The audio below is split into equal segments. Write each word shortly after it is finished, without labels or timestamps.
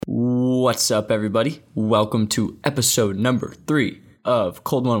What's up, everybody? Welcome to episode number 3 of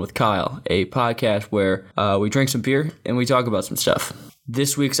Cold One with Kyle, a podcast where we drink some beer and we talk about some stuff.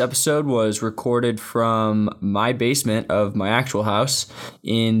 This week's episode was recorded from my basement of my actual house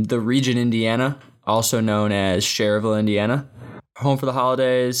in the region, Indiana, also known as Cherville, Indiana. Home for the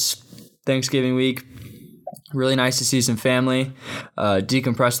holidays, Thanksgiving week. Really nice to see some family,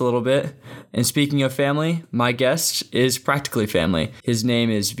 decompress a little bit. And speaking of family, my guest is practically family. His name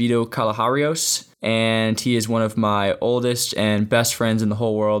is Vito Kalaharios, and he is one of my oldest and best friends in the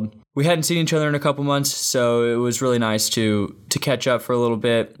whole world. We hadn't seen each other in a couple months, so it was really nice to catch up for a little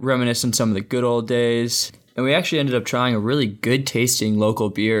bit, reminisce on some of the good old days. And we actually ended up trying a really good tasting local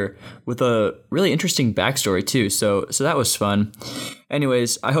beer with a really interesting backstory too. So that was fun.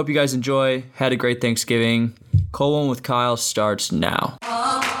 Anyways, I hope you guys enjoy. Had a great Thanksgiving. Cold One with Kyle starts now.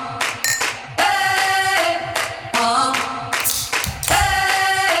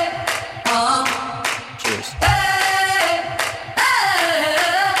 Cheers.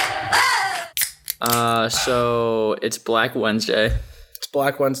 So it's Black Wednesday.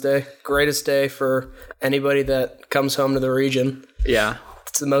 Black Wednesday, greatest day for anybody that comes home to the region. Yeah.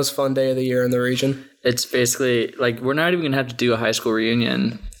 It's the most fun day of the year in the region. It's basically, like, we're not even going to have to do a high school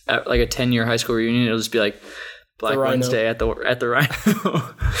reunion, like a 10-year high school reunion. It'll just be like Black Wednesday at the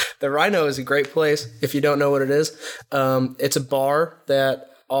Rhino. The Rhino is a great place, if you don't know what it is. It's a bar that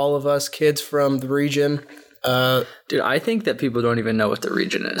all of us kids from the region... Dude, I think that people don't even know what the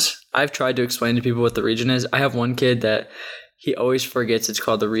region is. I've tried to explain to people what the region is. I have one kid that... He always forgets it's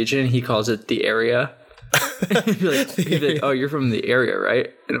called the region. He calls it the area. he'd be like, oh, you're from the area, right?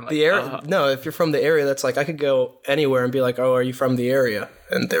 And I'm like, the area? No, if you're from the area, that's like, I could go anywhere and be like, oh, are you from the area?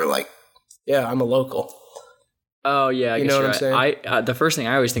 And they're like, yeah, I'm a local. Oh, yeah. You know what I'm saying? The first thing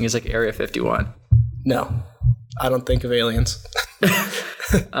I always think is like Area 51. No, I don't think of aliens.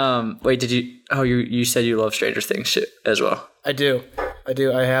 Wait, you said you love Stranger Things as well. I do.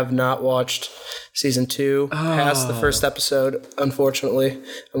 I have not watched season 2 past the first episode, unfortunately.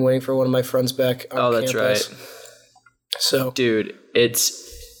 I'm waiting for one of my friends back on that's campus. Right. So, dude,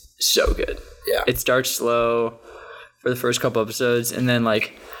 it's so good. Yeah. It starts slow for the first couple episodes, and then,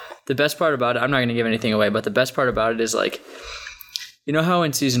 like, the best part about it, I'm not going to give anything away, but the best part about it is, like, you know how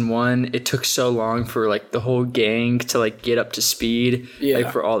in season 1 it took so long for, like, the whole gang to, like, get up to speed? Yeah.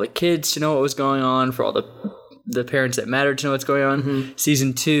 Like, for all the kids to know what was going on, for all the parents that mattered to know what's going on. Mm-hmm.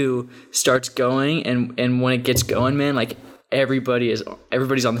 Season 2 starts going, and when it gets going, man, like, everybody's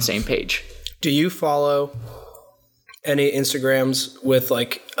on the same page. Do you follow any Instagrams with,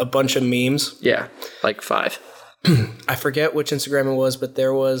 like, a bunch of memes? Yeah, like 5. I forget which Instagram it was, but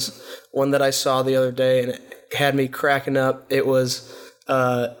there was one that I saw the other day, and it had me cracking up. It was,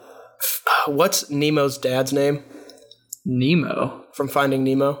 what's Nemo's dad's name? Nemo? From Finding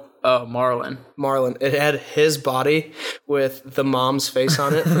Nemo. Oh, Marlin. It had his body with the mom's face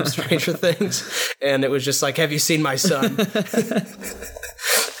on it from Stranger Things. And it was just like, have you seen my son?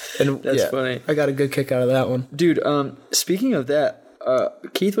 And That's funny. I got a good kick out of that one. Dude, speaking of that,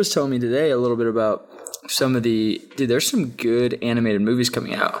 Keith was telling me today a little bit about some of there's some good animated movies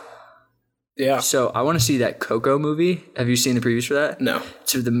coming out. Yeah. So I want to see that Coco movie. Have you seen the previews for that? No.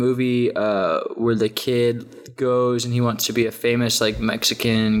 So the movie where the kid goes and he wants to be a famous, like,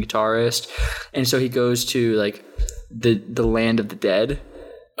 Mexican guitarist, and so he goes to, like, the land of the dead.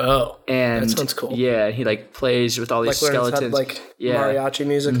 Oh, and that sounds cool. Yeah, he, like, plays with all these skeletons, mariachi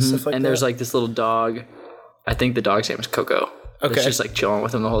music and stuff like that. And there's, like, this little dog. I think the dog's name is Coco. Okay. It's just, like, chilling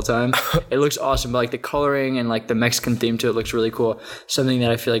with him the whole time. It looks awesome, but, like, the coloring and, like, the Mexican theme to it looks really cool. Something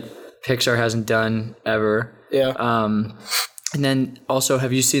that I feel like Pixar hasn't done ever. Yeah. And then also,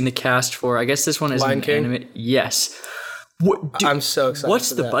 have you seen the cast for? I guess this one is Lion an King? anime. Yes. Dude, I'm so excited. What's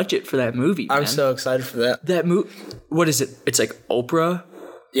for the that. budget for that movie? Man? I'm so excited for that. That movie. What is it? It's like Oprah,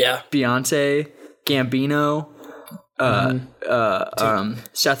 Yeah. Beyonce, Gambino,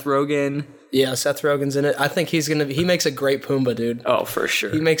 Seth Rogen. Yeah, Seth Rogen's in it. I think he makes a great Pumbaa, dude. Oh, for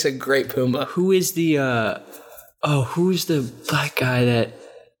sure. He makes a great Pumbaa. Who's the black guy that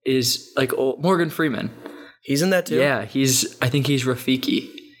is like old? Morgan Freeman. He's in that too? Yeah, I think he's Rafiki.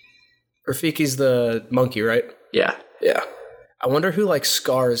 Rafiki's the monkey, right? Yeah. Yeah. I wonder who, like,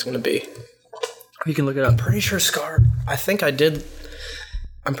 Scar is going to be. You can look it up. I'm pretty sure Scar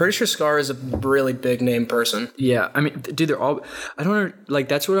is a really big name person. Yeah, I mean, dude, they're all... I don't know, like,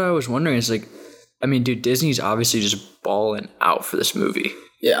 that's what I was wondering is, like, I mean, dude, Disney's obviously just balling out for this movie.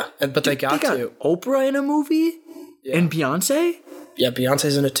 Yeah, but they got to. Oprah in a movie? Yeah. And Beyonce? Yeah,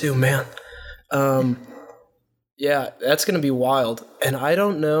 Beyonce's in it too, man. Yeah, that's going to be wild. And I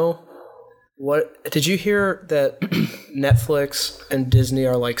don't know what... Did you hear that Netflix and Disney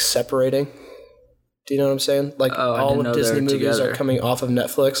are like separating. Do you know what I'm saying? Like all of Disney movies are coming off of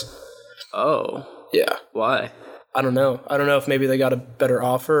Netflix. Oh. Yeah. Why? I don't know. I don't know if maybe they got a better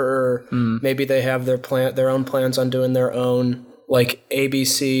offer or maybe they have their own plans on doing their own like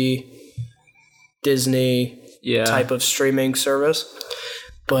ABC, Disney type of streaming service.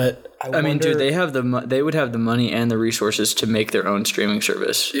 But I mean, dude, they would have the money and the resources to make their own streaming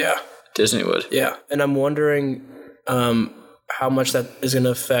service. Yeah. Disney would. Yeah. And I'm wondering how much that is going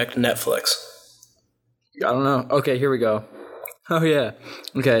to affect Netflix. I don't know. Okay, here we go. Oh, yeah.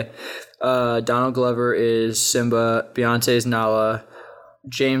 Okay. Donald Glover is Simba. Beyonce is Nala.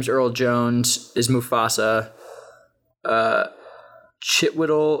 James Earl Jones is Mufasa.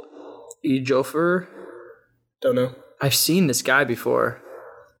 Chiwetel Ejiofor. Don't know. I've seen this guy before.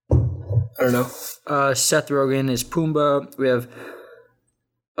 I don't know. Seth Rogen is Pumbaa. We have...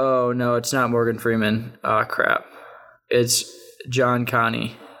 Oh, no, it's not Morgan Freeman. Oh, crap. It's John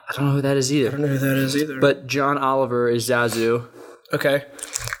Connie. I don't know who that is either. I don't know who that is either. But John Oliver is Zazu. Okay.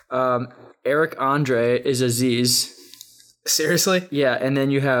 Eric Andre is Aziz. Seriously? Yeah, and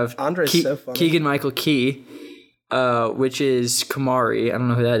then you have Andre's so funny. Keegan-Michael Key, which is Kamari. I don't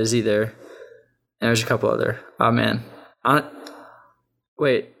know who that is either. And there's a couple other. Oh, man.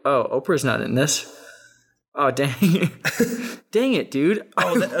 Wait. Oh, Oprah's not in this. Oh, dang it. Dang it, dude.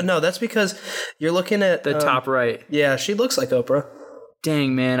 No, that's because you're looking at... The top right. Yeah, she looks like Oprah.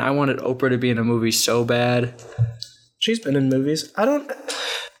 Dang, man. I wanted Oprah to be in a movie so bad. She's been in movies.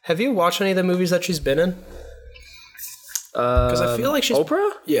 Have you watched any of the movies that she's been in? Because I feel like she's...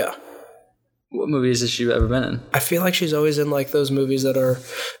 Oprah? Yeah. What movies has she ever been in? I feel like she's always in like those movies that are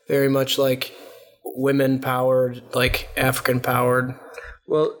very much like women-powered, like African-powered.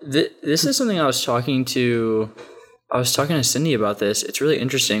 Well, this is something I was talking to Cindy about this. It's really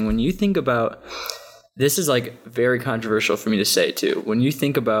interesting. When you think about... This is like very controversial for me to say too. When you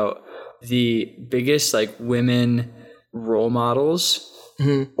think about the biggest like women role models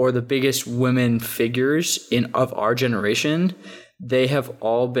or the biggest women figures of our generation, they've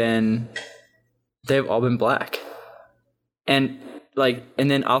all been black. And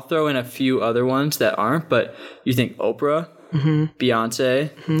then I'll throw in a few other ones that aren't, but you think Oprah,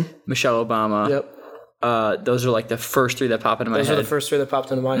 Beyonce, Michelle Obama. Yep. Those are like the first three that pop into my head. Those are the first three that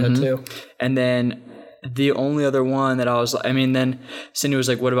popped into my head too. And then the only other one that I was, I mean, then Cindy was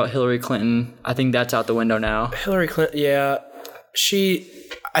like, what about Hillary Clinton? I think that's out the window now. Hillary Clinton, yeah.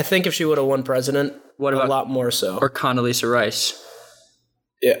 I think if she would have won president, a lot more so. Or Condoleezza Rice.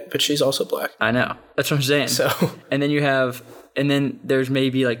 Yeah, but she's also black. I know. That's what I'm saying. So, and then there's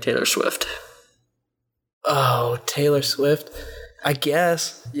maybe like Taylor Swift. Oh, Taylor Swift. I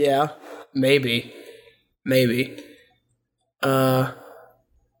guess. Yeah. Maybe.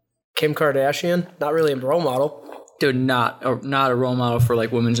 Kim Kardashian, not really a role model. Dude, not a role model for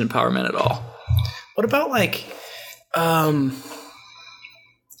like women's empowerment at all. What about like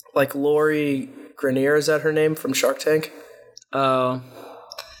Lori Greiner, is that her name from Shark Tank? Oh.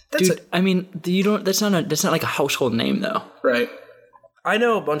 Dude, I mean, that's not like a household name though. Right. I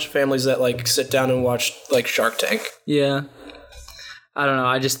know a bunch of families that like sit down and watch like Shark Tank. Yeah. I don't know.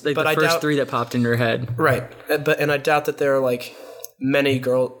 I just like the first three that popped in your head. Right. And I doubt that there are like many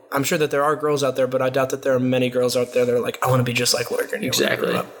girls. I'm sure that there are girls out there, but I doubt that there are many girls out there that are like, I want to be just like Lori Greiner.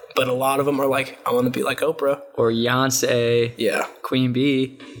 Exactly. But a lot of them are like, I want to be like Oprah. Or Beyonce. Yeah. Queen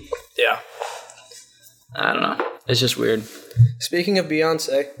Bee. Yeah. I don't know. It's just weird. Speaking of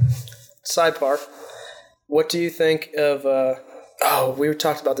Beyonce, sidebar, what do you think of... we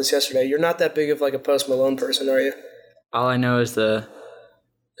talked about this yesterday. You're not that big of like a Post Malone person, are you? All I know is the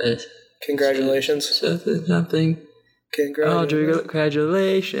congratulations. Something.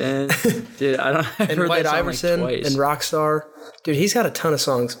 Congratulations. Dude, I've heard White that song Iverson like twice. And Rockstar. Dude, he's got a ton of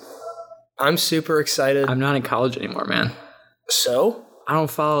songs. I'm super excited. I'm not in college anymore, man. So? I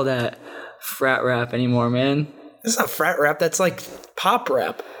don't follow that frat rap anymore, man. That's not frat rap. That's like pop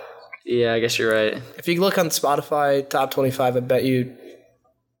rap. Yeah, I guess you're right. If you look on Spotify Top 25, I bet you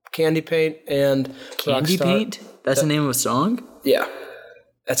Candy Paint and Candy Rockstar. Paint? That's the name of a song? Yeah.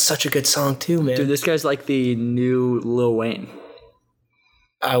 That's such a good song too, man. Dude, this guy's like the new Lil Wayne.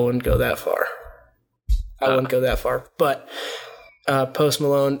 I wouldn't go that far. But Post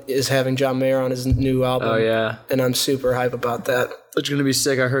Malone is having John Mayer on his new album. Oh, yeah. And I'm super hype about that. It's going to be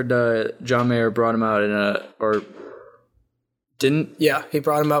sick. I heard John Mayer brought him out didn't? Yeah, he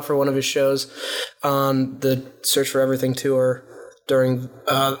brought him out for one of his shows on the Search for Everything tour during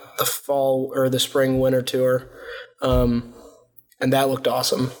the fall or the spring winter tour. And that looked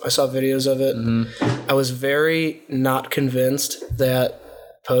awesome. I saw videos of it. Mm-hmm. I was very not convinced that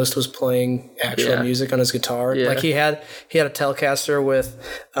post was playing actual music on his guitar. Like he had a Telecaster with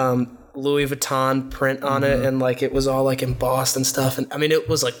Louis Vuitton print on it, and like it was all like embossed and stuff. And I mean, it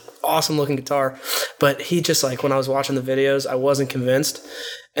was like awesome looking guitar, but he just like, when I was watching the videos, I wasn't convinced.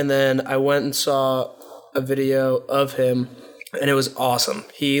 And then I went and saw a video of him, and it was awesome.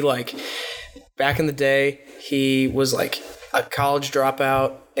 He like, back in the day, he was like a college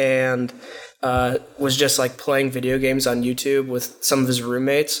dropout and was just like playing video games on YouTube with some of his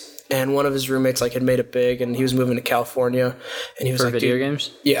roommates. And one of his roommates like had made it big, and he was moving to California, and he was like, video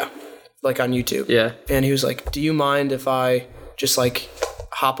games? Yeah. Like on YouTube. Yeah. And he was like, do you mind if I just like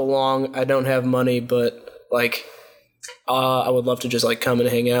hop along? I don't have money, but like, I would love to just like come and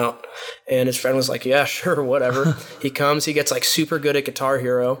hang out. And his friend was like, yeah, sure, whatever. He comes, he gets like super good at Guitar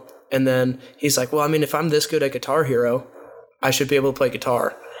Hero. And then he's like, well, I mean, if I'm this good at Guitar Hero, I should be able to play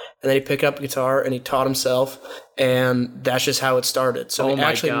guitar. And then he picked up a guitar and he taught himself, and that's just how it started. So he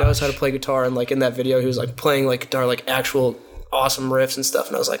actually knows how to play guitar. And like in that video, he was like playing like guitar, like actual awesome riffs and stuff.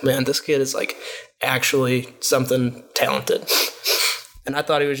 And I was like, man, this kid is like actually something talented. And I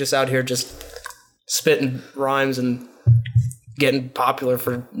thought he was just out here just spitting rhymes and getting popular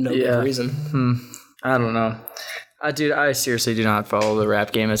for no good reason. I don't know. Dude, I seriously do not follow the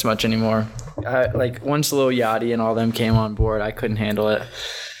rap game as much anymore. Like once Lil Yachty and all them came on board, I couldn't handle it.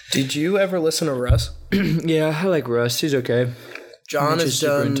 Did you ever listen to Russ? Yeah, I like Russ. He's okay. John has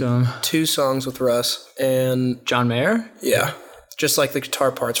done 2 songs with Russ, and John Mayer? Yeah, just like the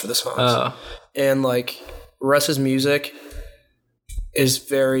guitar parts for the songs. And like Russ's music is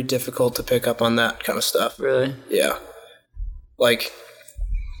very difficult to pick up on that kind of stuff. Really? Yeah. Like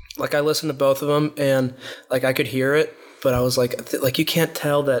I listened to both of them, and like I could hear it, but I was like you can't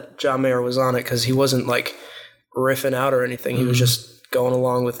tell that John Mayer was on it because he wasn't like riffing out or anything. He was just going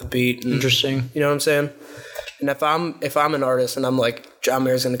along with the beat. And, interesting. You know what I'm saying? And if I'm an artist and I'm like, John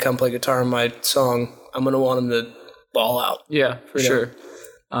Mayer's going to come play guitar on my song, I'm going to want him to ball out. Yeah, for sure.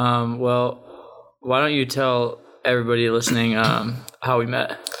 Well, why don't you tell everybody listening how we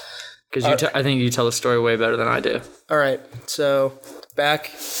met? Because I think you tell the story way better than I do. All right. So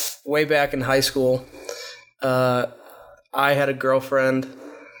way back in high school, I had a girlfriend.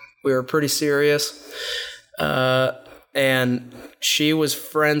 We were pretty serious. And she was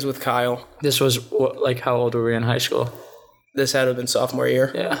friends with Kyle. This was like, how old were we in high school? This had to have been sophomore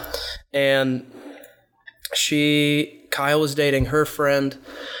year. Yeah. And Kyle was dating her friend,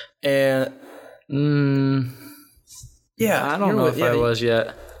 and yeah, I don't know if I was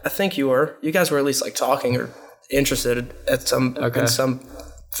yet. I think you were. You guys were at least like talking or interested in some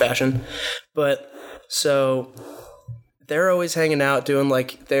fashion. But so they're always hanging out doing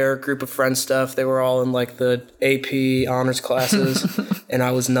like their group of friends stuff. They were all in like the AP honors classes, and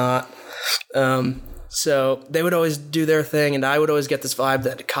I was not. So they would always do their thing, and I would always get this vibe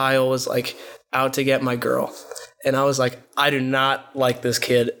that Kyle was like out to get my girl. And I was like, I do not like this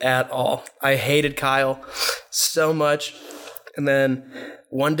kid at all. I hated Kyle so much. And then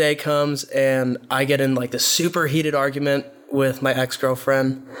one day comes and I get in like this super heated argument with my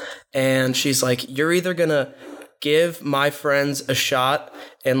ex-girlfriend. And she's like, you're either going to give my friends a shot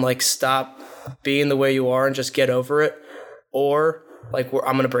and like stop being the way you are and just get over it, or like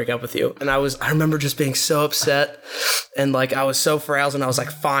I'm going to break up with you. And I remember just being so upset, and like I was so frazzled, and I was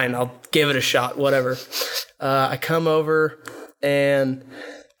like, fine, I'll give it a shot, whatever. I come over and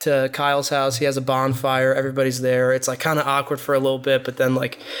to Kyle's house. He has a bonfire. Everybody's there. It's like kind of awkward for a little bit, but then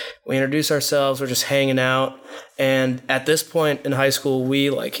like we introduce ourselves. We're just hanging out. And at this point in high school, we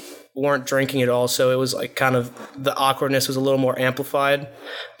like weren't drinking at all. So it was like kind of the awkwardness was a little more amplified,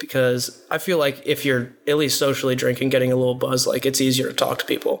 because I feel like if you're at least socially drinking, getting a little buzz, like it's easier to talk to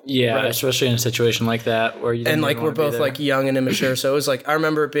people. Yeah, right? Especially in a situation like that where you and like we're both like young and immature. So it was like I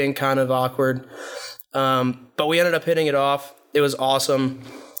remember it being kind of awkward. But we ended up hitting it off. It was awesome.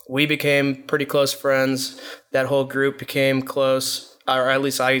 We became pretty close friends. That whole group became close, or at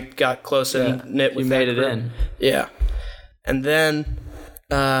least I got close and knit with that group. You made it in. Yeah. And then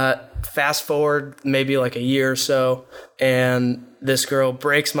fast forward maybe like a year or so, and this girl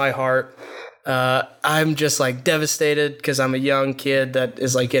breaks my heart. I'm just like devastated because I'm a young kid that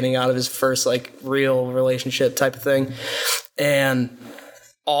is like getting out of his first like real relationship type of thing. And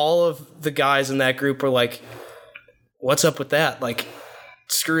all of the guys in that group were like, what's up with that? Like,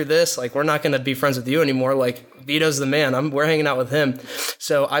 screw this. Like, we're not going to be friends with you anymore. Like, Vito's the man. We're hanging out with him.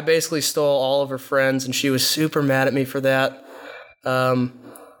 So I basically stole all of her friends, and she was super mad at me for that.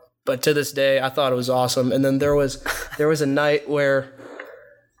 But to this day, I thought it was awesome. And then there was a night where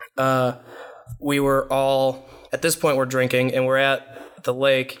we were all, at this point we're drinking, and we're at the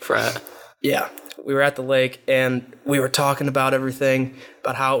lake. Frat. Yeah, we were at the lake and we were talking about everything,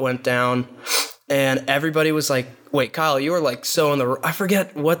 about how it went down. And everybody was like, wait, Kyle, you were like so in the... I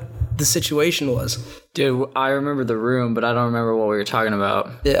forget what the situation was. Dude, I remember the room, but I don't remember what we were talking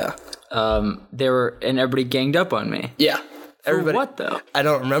about. Yeah. And everybody ganged up on me. Yeah. For everybody, what, though? I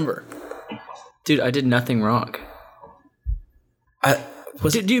don't remember. Dude, I did nothing wrong.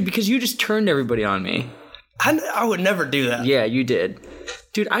 Dude, because you just turned everybody on me. I would never do that. Yeah, you did.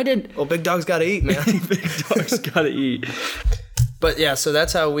 Dude, I did. Well, big dogs gotta eat, man. Big dogs gotta eat. But yeah, so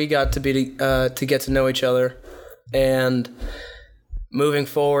that's how we got to get to know each other. And moving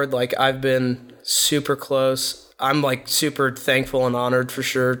forward, like, I've been super close. I'm like super thankful and honored for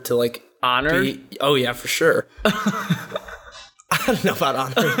sure to like... Honored? Oh yeah, for sure. I don't know about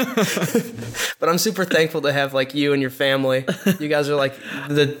honored. But I'm super thankful to have like you and your family. You guys are like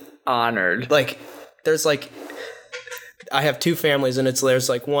the... Honored. Like, there's like... I have two families and there's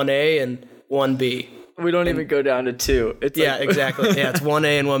like 1A and 1B. We don't even go down to 2. It's yeah, exactly. Yeah, it's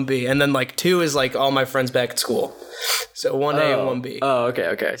 1A and 1B. And then like 2 is like all my friends back at school. So 1A and 1B. Oh,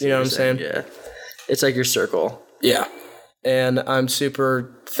 okay. You know what I'm saying? Yeah. It's like your circle. Yeah. And I'm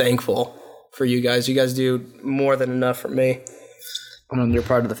super thankful for you guys. You guys do more than enough for me. I mean, you're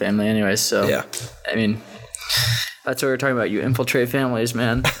part of the family anyway, so... Yeah. I mean, that's what we're talking about. You infiltrate families,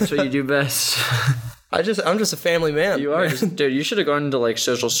 man. That's what you do best. I'm just a family man. You are. Dude, you should have gone into like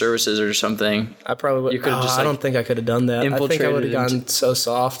social services or something. I probably would. You could have just, I don't think I could have done that. I think I would have gotten so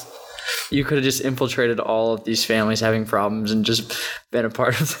soft. You could have just infiltrated all of these families having problems and just been a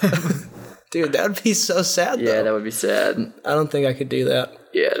part of them. Dude, that would be so sad, though. Yeah, that would be sad. I don't think I could do that.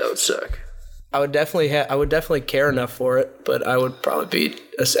 Yeah, that would suck. I would definitely care enough for it, but I would probably be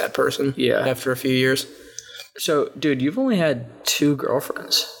a sad person after a few years. So, dude, you've only had 2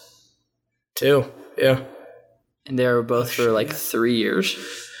 girlfriends. 2, yeah. And they were both for like 3 years?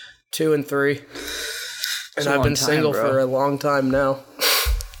 2 and 3. And I've been single for a long time now.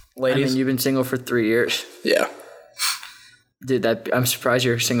 Ladies. I mean, you've been single for 3 years. Yeah. Dude, I'm surprised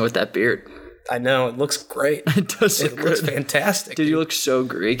you're single with that beard. I know, it looks great. It does look It good. looks fantastic. Dude, you look so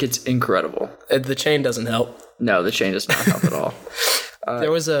Greek. It's incredible. The chain doesn't help. No, the chain does not help at all.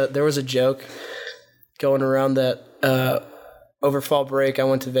 There was a joke going around that over fall break I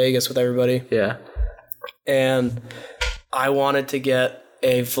went to Vegas with everybody. Yeah. And I wanted to get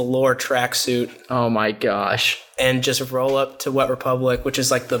a velour tracksuit. Oh my gosh. And just roll up to Wet Republic, which is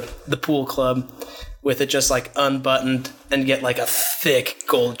like the pool club, with it just like unbuttoned and get like a thick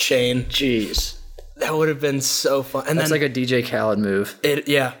gold chain. Jeez. That would have been so fun. And that's like a DJ Khaled move.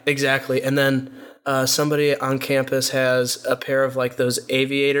 Yeah, exactly. And then somebody on campus has a pair of like those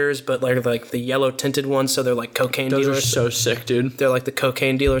aviators, but like the yellow tinted ones, so they're like cocaine dealers. Those are so sick, dude. They're like the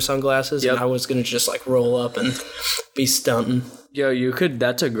cocaine dealer sunglasses, and I was gonna just like roll up and be stunting. Yo, you could.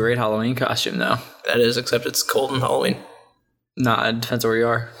 That's a great Halloween costume, though. That is, except it's cold in Halloween. Nah, it depends where you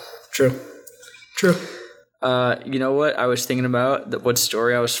are. True. You know what I was thinking about? What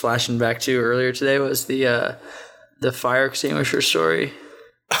story I was flashing back to earlier today was the fire extinguisher story.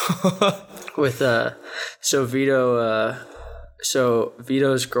 With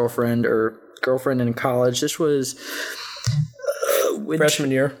Vito's girlfriend in college. This was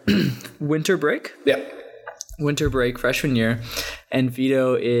freshman year. Winter break? Yeah. Winter break, freshman year. And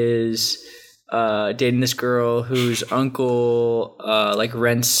Vito is dating this girl whose uncle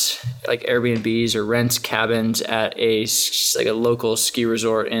rents like Airbnbs or rents cabins at a local ski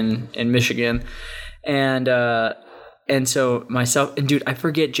resort in Michigan. And so myself and dude, I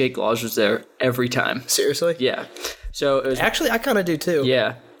forget Jake Laws was there every time. Seriously? Yeah. So it was actually I kind of do too.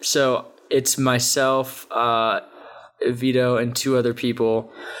 Yeah. So it's myself, Vito, and 2 other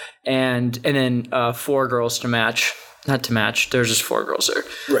people, and then 4 girls to match. Not to match. There's just 4 girls there.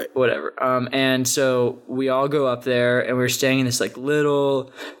 Right. Whatever. And so we all go up there, and we're staying in this like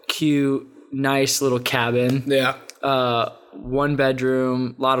little cute, nice little cabin. Yeah. 1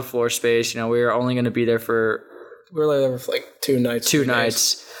 bedroom, a lot of floor space. You know, we were only going to be there for. We were there for like 2 nights. 2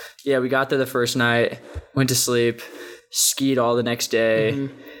 nights. Yeah, we got there the first night, went to sleep, skied all the next day,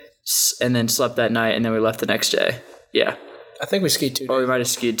 and then slept that night, and then we left the next day. Yeah. I think we skied 2 days. Or we might have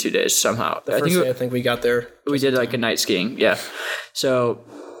skied 2 days somehow. I think we got there. We did like a night skiing, yeah. So,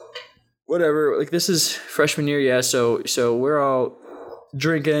 whatever. Like, this is freshman year, yeah. So we're all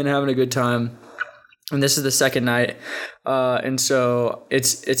drinking, having a good time. And this is the second night. And so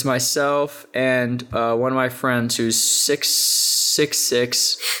it's myself and one of my friends who's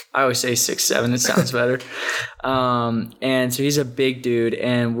 6'6". I always say 6'7". It sounds better. And so he's a big dude,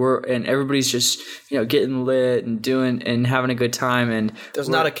 and everybody's just, getting lit and doing and having a good time. And there's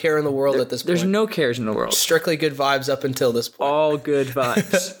not a care in the world at this point. There's no cares in the world. Strictly good vibes up until this point. All good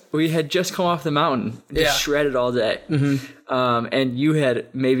vibes. We had just come off the mountain, just shredded all day. Mm-hmm. And you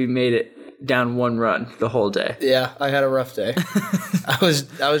had maybe made it down one run the whole day. Yeah, I had a rough day. I was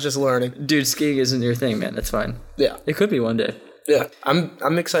just learning. Dude, skiing isn't your thing, man. That's fine. Yeah. It could be one day. Yeah.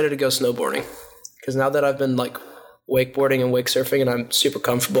 I'm excited to go snowboarding because now that I've been like wakeboarding and wake surfing and I'm super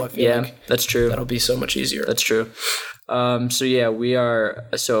comfortable, I feel like that's true. That'll be so much easier. That's true.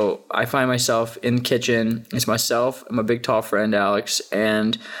 So I find myself in the kitchen. It's myself and my big tall friend Alex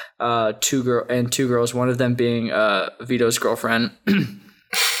and two girls, one of them being Vito's girlfriend.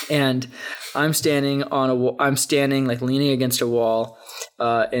 And I'm standing like leaning against a wall,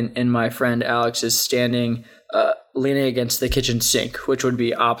 and my friend Alex is standing leaning against the kitchen sink, which would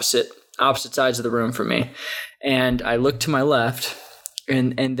be opposite sides of the room from me. And I look to my left,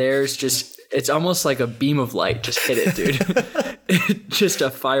 and there's just, it's almost like a beam of light just hit it, dude. Just a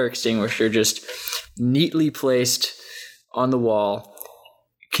fire extinguisher just neatly placed on the wall,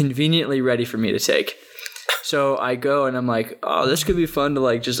 conveniently ready for me to take. So I go and I'm like, oh, this could be fun to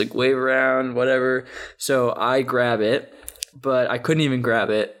like just like wave around, whatever. So I grab it, but I couldn't even grab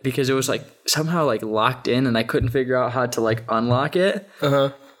it because it was like somehow like locked in and I couldn't figure out how to like unlock it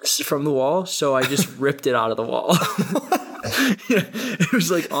from the wall. So I just ripped it out of the wall. It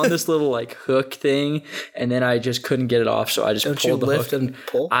was like on this little like hook thing, and then I just couldn't get it off. So I just pulled the hook and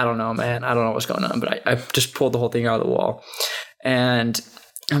pull. I don't know, man. I don't know what's going on, but I just pulled the whole thing out of the wall, and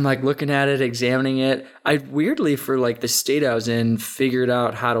I'm like looking at it, examining it. I weirdly, for like the state I was in, figured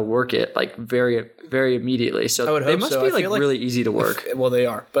out how to work it like very, very immediately. So they must be like really easy to work. Well, they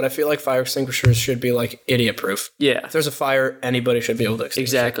are, but I feel like fire extinguishers should be like idiot proof. Yeah. If there's a fire, anybody should be able to extinguish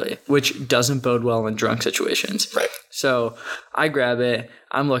Exactly. it. Which doesn't bode well in drunk situations. Right. So I grab it.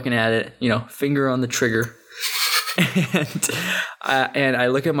 I'm looking at it, finger on the trigger. And I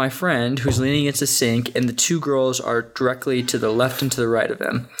look at my friend who's leaning against the sink, and the two girls are directly to the left and to the right of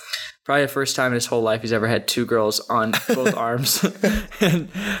him. Probably the first time in his whole life he's ever had two girls on both arms. And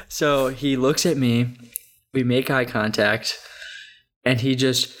so he looks at me, we make eye contact, and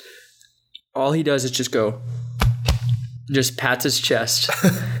all he does is just pats his chest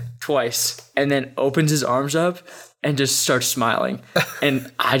twice, and then opens his arms up and just starts smiling.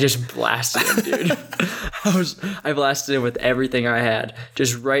 And I just blasted him, dude. I blasted him with everything I had,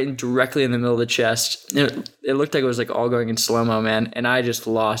 just directly in the middle of the chest. It looked like it was like all going in slow-mo, man. And I just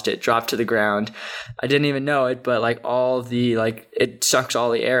lost it, dropped to the ground. I didn't even know it, but like it sucks all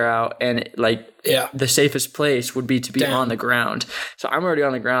the air out, and the safest place would be to be on the ground. So I'm already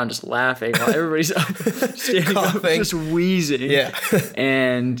on the ground just laughing while everybody's standing up just wheezing. Yeah.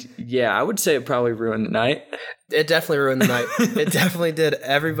 And yeah, I would say it probably ruined the night. It definitely ruined the night. It definitely did.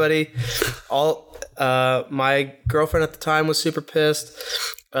 Everybody, my girlfriend at the time was super pissed.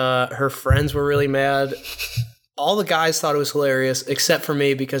 Her friends were really mad. All the guys thought it was hilarious, except for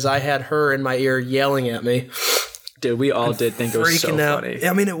me, because I had her in my ear yelling at me. Dude, we all did think it was so funny.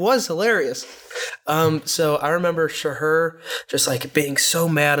 I mean, it was hilarious. So I remember her just like being so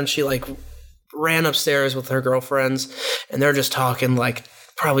mad, and she like ran upstairs with her girlfriends, and they're just talking, like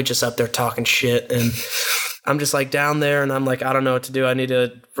probably just up there talking shit. And I'm just like down there, and I'm like, I don't know what to do. I need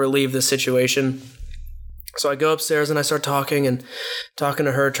to relieve the situation. So I go upstairs and I start talking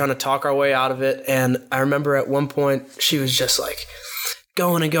to her, trying to talk our way out of it. And I remember at one point she was just like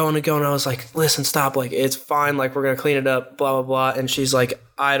going and going and going. I was like, listen, stop. Like, it's fine. Like, we're going to clean it up, blah, blah, blah. And she's like,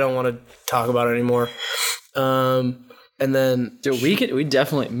 I don't want to talk about it anymore. And then... Dude, we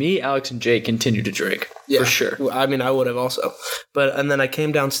definitely... Me, Alex, and Jake continue to drink. Yeah, for sure. I mean, I would have also. And then I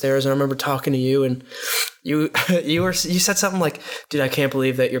came downstairs and I remember talking to you, and you said something like, dude, I can't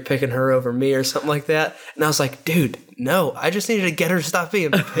believe that you're picking her over me, or something like that. And I was like, dude, no, I just needed to get her to stop being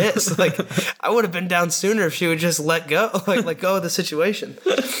pissed. Like, I would have been down sooner if she would just let go of the situation.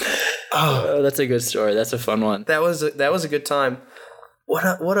 Oh, that's a good story. That's a fun one. That was a good time.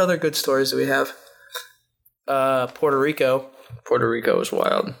 What other good stories do we have? Puerto Rico. Puerto Rico was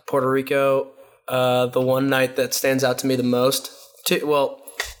wild. Puerto Rico, the one night that stands out to me the most.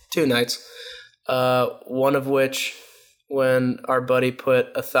 Two nights. One of which, when our buddy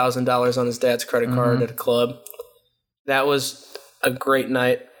put $1,000 on his dad's credit card at a club. That was a great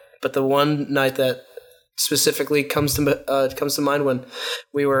night. But the one night that specifically comes to mind when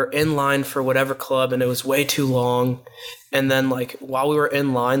we were in line for whatever club and it was way too long, and then like while we were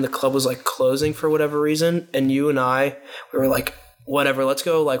in line the club was like closing for whatever reason, and we were like, whatever, let's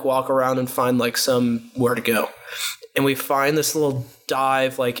go like walk around and find like somewhere to go. And we find this little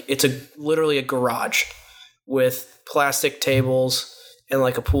dive, like it's literally a garage with plastic tables and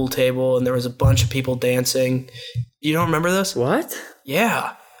like a pool table, and there was a bunch of people dancing. You don't remember this? What?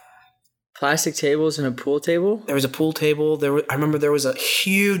 Yeah. Plastic tables and a pool table? There was a pool table. I remember there was a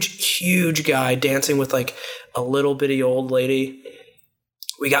huge guy dancing with like a little bitty old lady.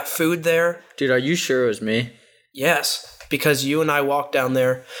 We got food there. Dude, are you sure it was me? Yes, because you and I walked down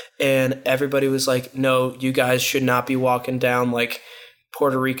there and everybody was like, no, you guys should not be walking down like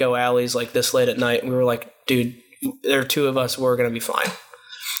Puerto Rico alleys like this late at night. And we were like, dude, there are two of us. We're going to be fine.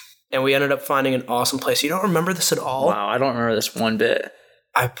 And we ended up finding an awesome place. You don't remember this at all? Wow, I don't remember this one bit.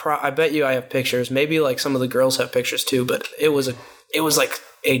 I bet you I have pictures. Maybe like some of the girls have pictures too, but it was like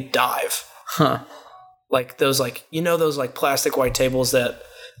a dive. Huh. Like those like, those like plastic white tables that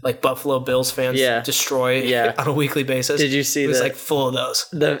like Buffalo Bills fans destroy on a weekly basis. Did you see that? It was like full of those.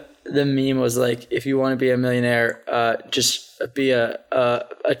 The meme was like, if you want to be a millionaire, just be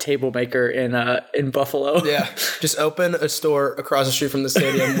a table maker in Buffalo. Yeah, just open a store across the street from the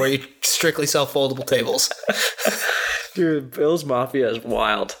stadium where you strictly sell foldable tables. Dude, Bills Mafia is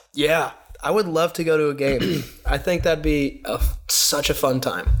wild. Yeah, I would love to go to a game. I think that'd be such a fun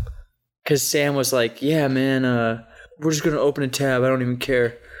time. Because Sam was like, yeah, man, we're just going to open a tab. I don't even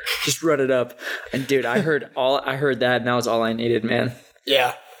care. Just run it up. And dude, I heard that, and that was all I needed, man.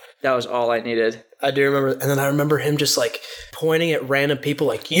 Yeah. That was all I needed. I do remember. And then I remember him just like pointing at random people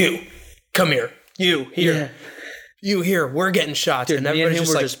like, you, come here. You, here. Yeah. You, here. We're getting shots. Dude, and everybody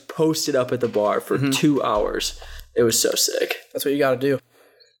just were just posted up at the bar for 2 hours. It was so sick. That's what you got to do.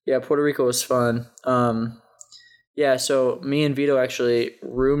 Yeah, Puerto Rico was fun. Yeah, so me and Vito actually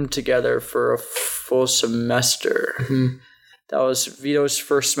roomed together for a full semester. Mm-hmm. That was Vito's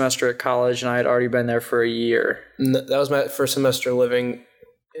first semester at college, and I had already been there for a year. And that was my first semester living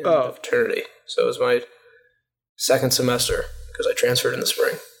in the fraternity. So it was my second semester because I transferred in the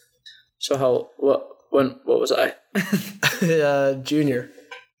spring. So what was I? Junior.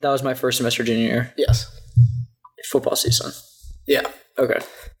 That was my first semester junior year. Yes. Football season. Yeah. Okay.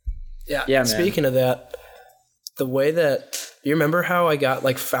 Yeah. Yeah, man. Speaking of that, the way that you remember how I got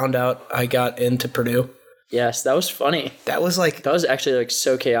found out I got into Purdue? Yes, that was funny. That was actually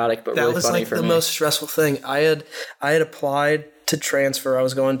so chaotic, but really funny for me. That was the most stressful thing. I had applied to transfer. I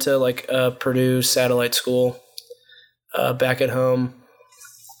was going to a Purdue satellite school back at home,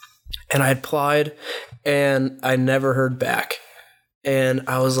 and I applied, and I never heard back. And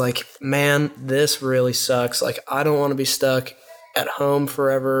I was like, man, this really sucks. I don't want to be stuck at home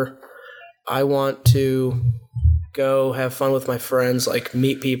forever. I want to go have fun with my friends,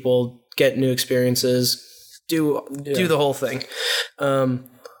 meet people, get new experiences, do the whole thing.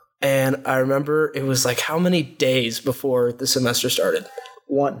 And I remember it was how many days before the semester started?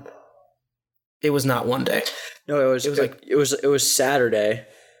 1. It was not 1 day. No, it was Saturday.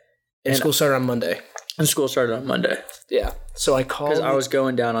 And school started on Monday. And school started on Monday. Yeah. So I called. Because I was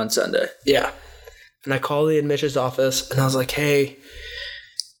going down on Sunday. Yeah. And I called the admissions office and I was like, hey,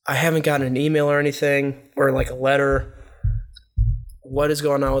 I haven't gotten an email or anything or a letter. What is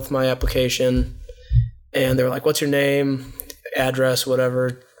going on with my application? And they were like, what's your name, address,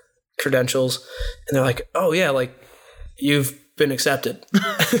 whatever, credentials? And they're like, oh, yeah, you've been accepted.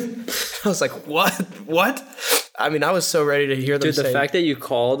 I was like, what? I mean, I was so ready to hear them say. Dude, the fact that you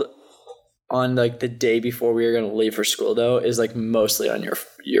called on the day before we were going to leave for school, though, is mostly on your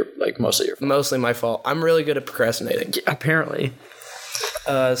mostly your fault. Mostly my fault. I'm really good at procrastinating. Yeah, apparently.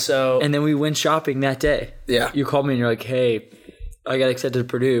 And then we went shopping that day. Yeah. You called me and you're like, hey, I got accepted to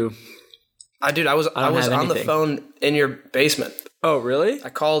Purdue. I was on the phone in your basement. Oh, really? I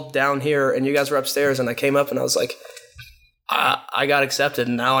called down here and you guys were upstairs and I came up and I was like, I got accepted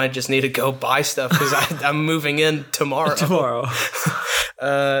and now I just need to go buy stuff because I'm moving in tomorrow.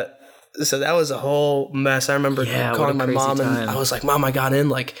 So that was a whole mess. I remember calling my mom and I was like, Mom, I got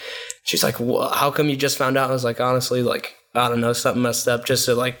in. She's like, how come you just found out? I was like, honestly, I don't know, something messed up just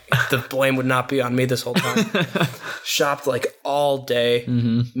so the blame would not be on me this whole time. Shopped all day,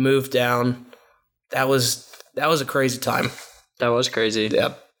 moved down. That was a crazy time. That was crazy.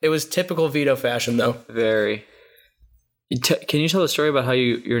 Yeah. It was typical Vito fashion though. Very. Can you tell the story about how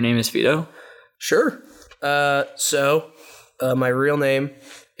your name is Vito? Sure. So my real name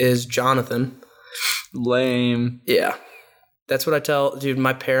is Jonathan. Lame. Yeah. That's what I tell, dude,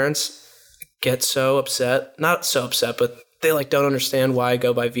 my parents get so upset. Not so upset, but they like don't understand why I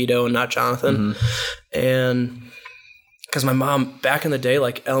go by Vito and not Jonathan. And because my mom, back in the day,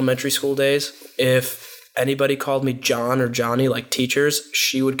 like elementary school days, if anybody called me John or Johnny, like teachers,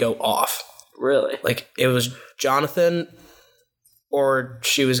 she would go off. Really? Like it was Jonathan or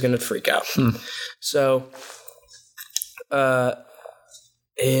she was going to freak out. So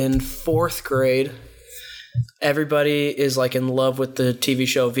in 4th grade, everybody is like in love with the TV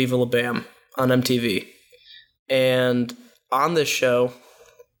show Viva La Bam on MTV. And on this show,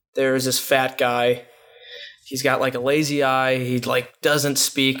 there's this fat guy. He's got like a lazy eye. He like doesn't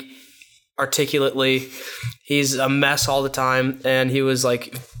speak articulately. He's a mess all the time. And he was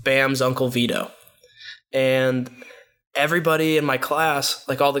like Bam's Uncle Vito. And everybody in my class,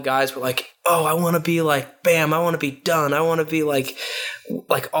 like all the guys were like, oh, I want to be like Bam. I want to be Dunn. I want to be like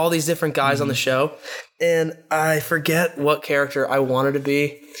all these different guys on the show. And I forget what character I wanted to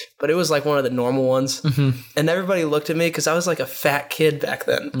be, but it was like one of the normal ones. And everybody looked at me because I was like a fat kid back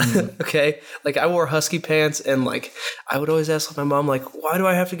then. Okay. Like I wore husky pants and like I would always ask my mom, like, why do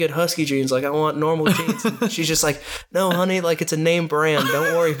I have to get husky jeans? Like I want normal jeans. And she's just like, no, honey, like it's a name brand.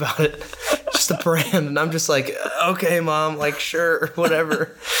 Don't worry about it. Just a brand. And I'm just like, okay, mom, like sure,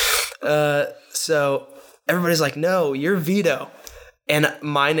 whatever. So everybody's like, no, you're Vito. And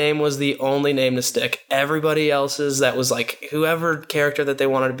my name was the only name to stick. Everybody else's, that was like whoever character that they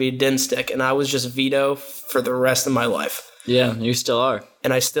wanted to be, didn't stick. And I was just Vito for the rest of my life. Yeah, you still are.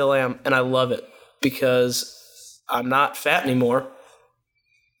 And I still am. And I love it because I'm not fat anymore.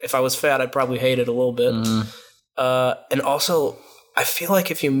 If I was fat, I'd probably hate it a little bit. And also, I feel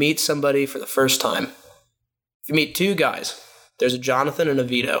like if you meet somebody for the first time, if you meet 2 guys, there's a Jonathan and a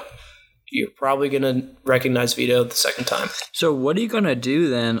Vito. You're probably going to recognize Vito the second time. So what are you going to do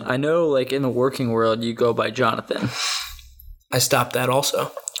then? I know like in the working world, you go by Jonathan. I stopped that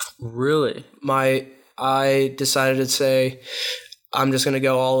also. Really? I decided to say, I'm just going to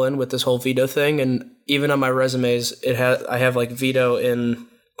go all in with this whole Vito thing. And even on my resumes, I have like Vito in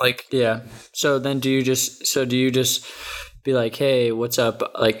like... Yeah. So then do you just be like, hey, what's up?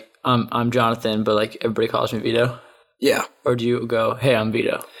 Like, I'm Jonathan, but like everybody calls me Vito? Yeah. Or do you go, hey, I'm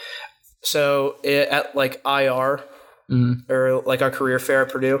Vito? So at like IR or like our career fair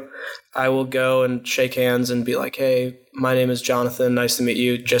at Purdue, I will go and shake hands and be like, hey, my name is Jonathan. Nice to meet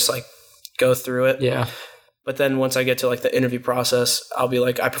you. Just like go through it. Yeah. But then once I get to like the interview process, I'll be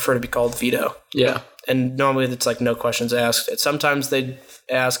like, I prefer to be called Vito. Yeah. And normally it's like no questions asked. Sometimes they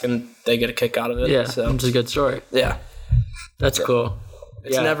ask and they get a kick out of it. Yeah. So It's a good story. Yeah. That's cool.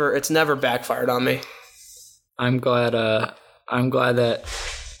 It's never backfired on me. I'm glad that,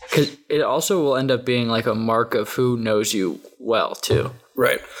 because it also will end up being like a mark of who knows you well too.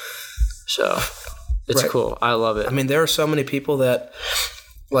 Right. So it's cool. I love it. I mean, there are so many people that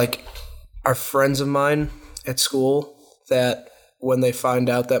like are friends of mine at school that when they find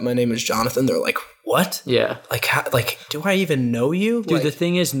out that my name is Jonathan, they're like, what? Yeah. Like, do I even know you? Dude, the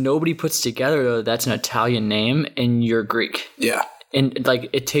thing is, nobody puts together though that's an Italian name and you're Greek. Yeah. And like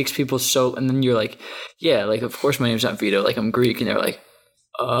it takes people and then you're like, yeah, like of course my name's not Vito, like I'm Greek, and they're like,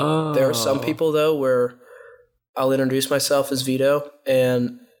 oh. There are some people though where I'll introduce myself as Vito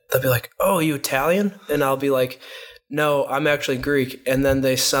and they'll be like, oh, you Italian? And I'll be like, no, I'm actually Greek. And then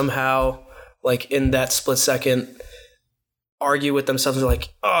they somehow like in that split second argue with themselves. They're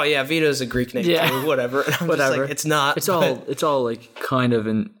like, oh yeah, Vito's a Greek name too, whatever. And I'm just like, it's not. It's all like kind of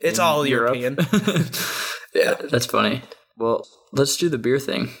in all Europe. European. Yeah, that's funny. Well, let's do the beer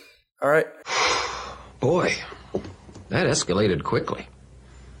thing. All right. Boy, that escalated quickly.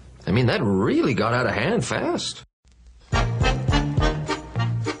 I mean, that really got out of hand fast.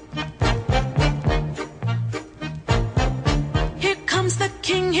 Here comes the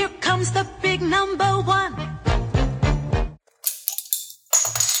king, here comes the big number 1.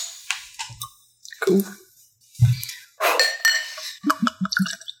 Cool.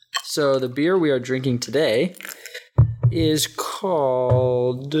 So the beer we are drinking today is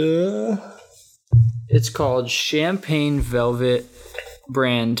called Champagne Velvet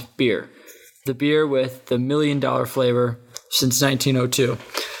brand beer. The beer with the $1 million flavor since 1902.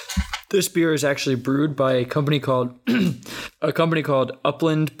 This beer is actually brewed by a company called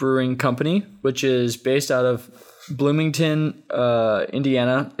Upland Brewing Company, which is based out of Bloomington,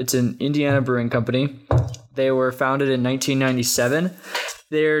 Indiana. It's an Indiana brewing company. They were founded in 1997.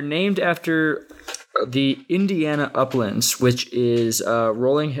 They're named after the Indiana Uplands, which is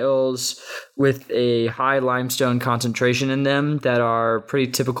rolling hills with a high limestone concentration in them that are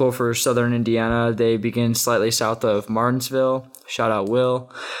pretty typical for southern Indiana. They begin slightly south of Martinsville, shout out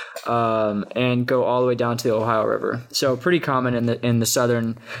Will, and go all the way down to the Ohio River. So pretty common in the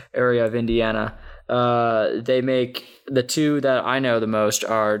southern area of Indiana. They make the two that I know the most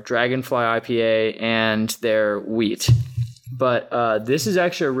are Dragonfly IPA and their wheat. But this is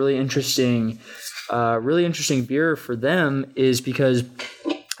actually a really interesting beer for them, is because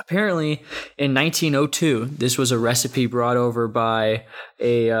apparently in 1902 this was a recipe brought over by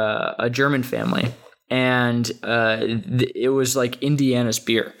a German family, and it was like Indiana's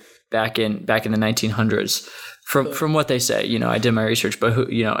beer back in the 1900s. From what they say, I did my research, but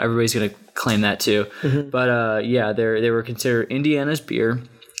everybody's gonna claim that too. Mm-hmm. But they were considered Indiana's beer,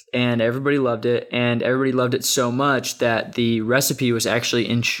 and everybody loved it, and everybody loved it so much that the recipe was actually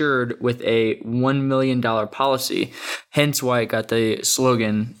insured with a $1 million policy. Hence why it got the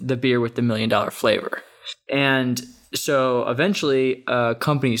slogan, "The beer with the $1 million flavor." And so eventually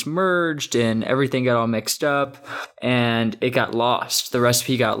companies merged and everything got all mixed up and it got lost. The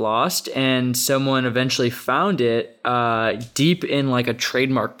recipe got lost, and someone eventually found it deep in like a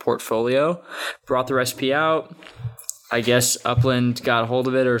trademark portfolio, brought the recipe out. I guess Upland got a hold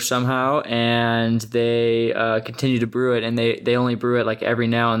of it or somehow, and they continue to brew it, and they only brew it like every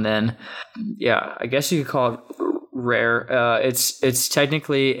now and then. Yeah, I guess you could call it rare. It's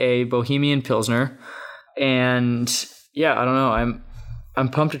technically a Bohemian Pilsner. And yeah, I don't know. I'm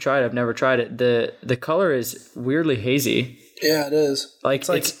pumped to try it. I've never tried it. The color is weirdly hazy. Yeah, it is. Like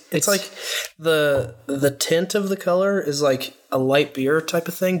it's like the tint of the color is like a light beer type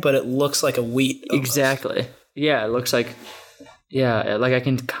of thing, but it looks like a wheat. Almost. Exactly. Yeah, it looks like like I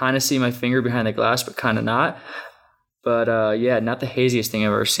can kind of see my finger behind the glass, but kind of not. But not the haziest thing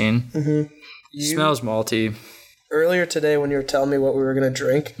I've ever seen. Mm-hmm. Smells malty. Earlier today, when you were telling me what we were going to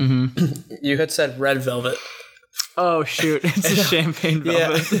drink, you had said red velvet. Oh, shoot. It's a champagne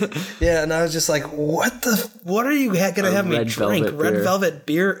velvet. Yeah, and I was just like, what are you going to have me drink? Red velvet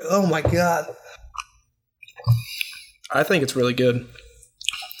beer? Oh, my God. I think it's really good.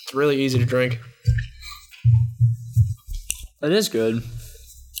 It's really easy to drink. It is good.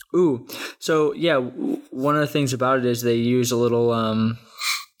 Ooh. So, yeah, one of the things about it is they use a little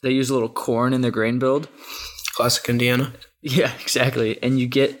corn in their grain build. Classic Indiana. Yeah, exactly. And you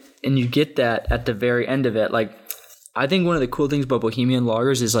get that at the very end of it. Like, I think one of the cool things about Bohemian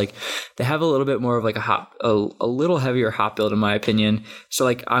lagers is like they have a little bit more of like a little heavier hop build in my opinion. So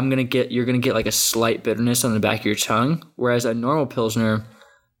like you're gonna get like a slight bitterness on the back of your tongue, whereas a normal Pilsner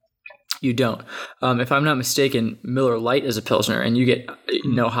you don't. If I'm not mistaken, Miller Lite is a Pilsner, and you get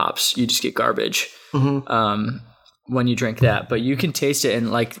no hops. You just get garbage. Mm-hmm. When you drink that, but you can taste it, and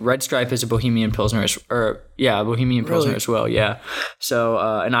like Red Stripe is a Bohemian Pilsner, Bohemian Pilsner as well, yeah. So,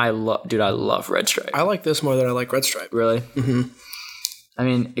 and I love Red Stripe. I like this more than I like Red Stripe. Really? Mm-hmm. I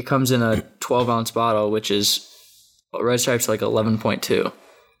mean, it comes in a 12-ounce bottle, which is Red Stripe's like 11.2.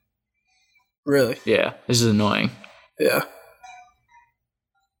 Really? Yeah, this is annoying. Yeah.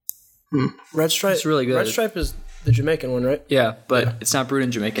 Red Stripe. It's really good. Red Stripe is the Jamaican one, right? Yeah, but it's not brewed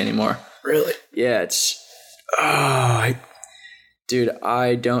in Jamaica anymore. Really? Yeah, it's. Dude,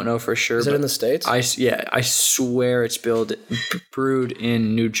 I don't know for sure. Is it in the States? I swear it's brewed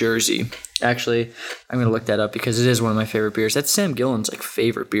in New Jersey. Actually, I'm going to look that up because it is one of my favorite beers. That's Sam Gillen's like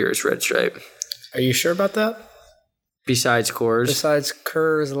favorite beer is Red Stripe. Are you sure about that? Besides Coors? Besides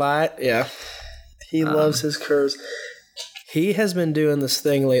Coors Light, yeah. He loves his Coors. He has been doing this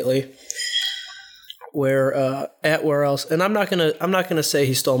thing lately where at Where Else, and I'm not gonna say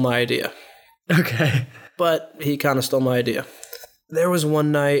he stole my idea. Okay. But he kind of stole my idea. There was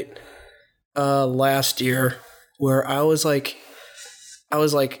one night last year where I was like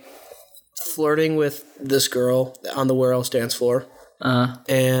flirting with this girl on the Where Else dance floor.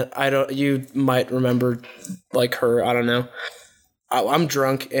 And you might remember like her, I don't know. I'm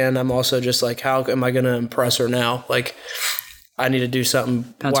drunk and I'm also just like, how am I going to impress her now? Like, I need to do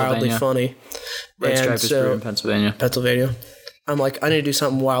something wildly funny. Red Stripe is brewed in Pennsylvania. I'm like, I need to do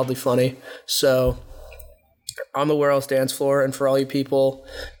something wildly funny. So on the Where Else dance floor, and for all you people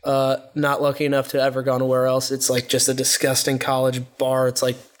not lucky enough to ever gone to Where Else, it's like just a disgusting college bar. It's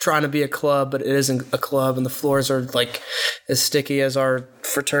like trying to be a club, but it isn't a club, and the floors are like as sticky as our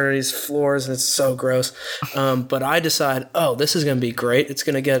fraternity's floors, and it's so gross. But I decide, this is going to be great.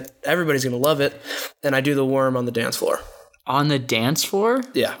 Everybody's going to love it, and I do the worm on the dance floor. On the dance floor?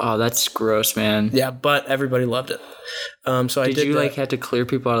 Yeah. Oh, that's gross, man. Yeah, but everybody loved it. So I did. Did you like have to clear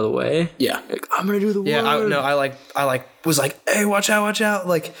people out of the way? Yeah. Like, I'm gonna do the worm. Yeah, I was like, hey, watch out,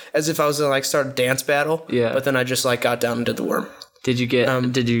 like as if I was gonna like start a dance battle. Yeah. But then I just like got down and did the worm. Did you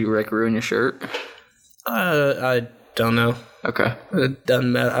get? Did you like ruin your shirt? I don't know. Okay. It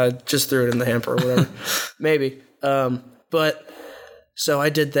doesn't matter. I just threw it in the hamper or whatever. Maybe. But so I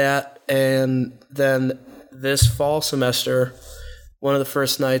did that, and then this fall semester, one of the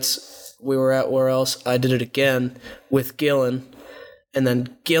first nights we were at where else? I did it again with Gillen, and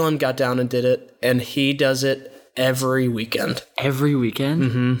then Gillen got down and did it, and he does it every weekend. Every weekend?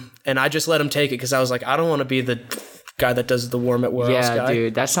 Mm-hmm. And I just let him take it because I was like, I don't want to be the guy that does the warm at where else guy. Yeah,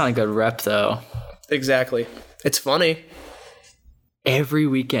 dude, that's not a good rep though. Exactly. It's funny. Every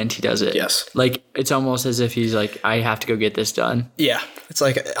weekend he does it. Yes. Like, it's almost as if he's like, I have to go get this done. Yeah. It's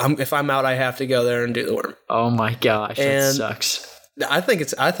like, if I'm out, I have to go there and do the worm. Oh my gosh, that And sucks. I think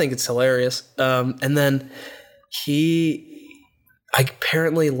it's hilarious. And then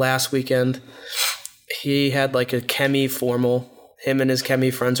apparently last weekend, he had like a chemi formal. Him and his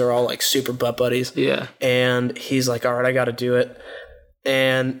chemi friends are all like super butt buddies. Yeah. And he's like, all right, I got to do it.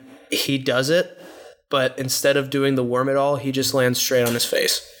 And he does it. But instead of doing the worm at all, he just lands straight on his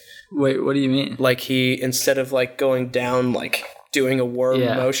face. Wait, what do you mean? Like instead of like going down, like doing a worm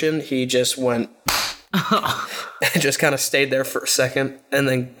motion, he just went and just kind of stayed there for a second and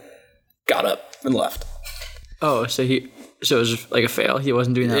then got up and left. Oh, so it was like a fail. He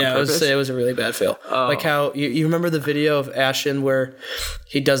wasn't doing that on purpose? It was a really bad fail. Oh. Like how you remember the video of Ashton where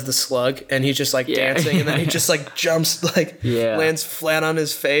he does the slug and he's just like dancing and then he just like jumps, like lands flat on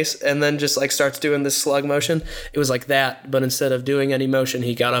his face and then just like starts doing this slug motion. It was like that, but instead of doing any motion,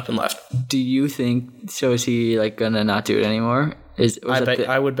 he got up and left. Do you think so? Is he like gonna not do it anymore?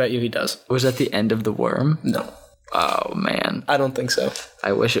 I would bet you he does. Was that the end of the worm? No. Oh man, I don't think so.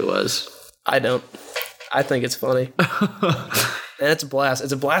 I wish it was. I don't. I think it's funny. And it's a blast.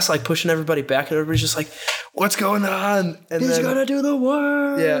 It's a blast, like pushing everybody back, and everybody's just like, "What's going on?" And he's gonna do the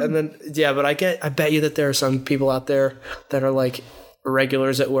worm. Yeah, and then but I bet you that there are some people out there that are like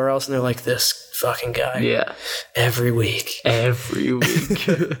regulars at where else, and they're like, "This fucking guy." Yeah. Every week.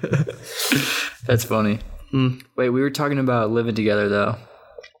 That's funny. Wait, we were talking about living together though.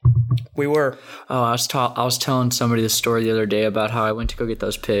 We were. Oh, I was telling somebody the story the other day about how I went to go get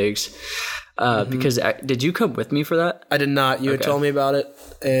those pigs. Because did you come with me for that? I did not. You had told me about it,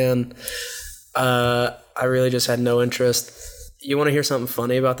 and I really just had no interest. You want to hear something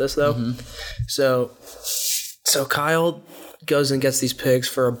funny about this, though? Mm-hmm. So Kyle goes and gets these pigs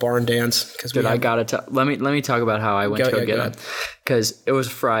for a barn dance. Dude, I gotta tell. Let me talk about how I went to go get them. Because it was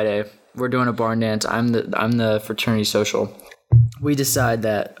Friday. We're doing a barn dance. I'm the fraternity social. We decide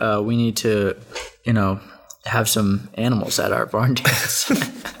that we need to, have some animals at our barn dance.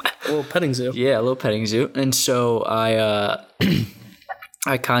 A little petting zoo. Yeah, a little petting zoo. And so I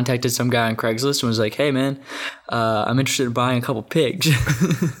contacted some guy on Craigslist and was like, "Hey man, I'm interested in buying a couple pigs."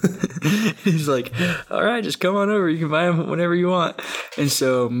 He's like, "All right, just come on over. You can buy them whenever you want." And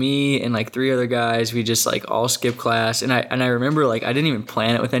so me and like 3 other guys, we just like all skipped class. And I remember like I didn't even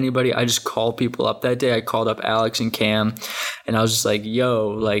plan it with anybody. I just called people up that day. I called up Alex and Cam, and I was just like, "Yo,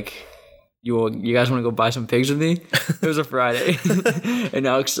 like, you guys want to go buy some pigs with me?" It was a Friday. And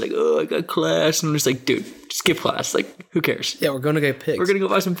Alex is like, "Oh, I got class." And I'm just like, "Dude, skip class. Like, who cares?" Yeah, we're going to get pigs. We're going to go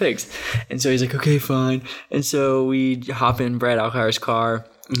buy some pigs. And so he's like, "Okay, fine." And so we hop in Brad Alkire's car.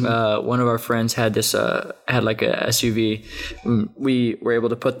 Mm-hmm. One of our friends had had like a SUV. We were able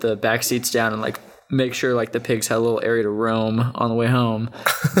to put the back seats down and like make sure like the pigs had a little area to roam on the way home.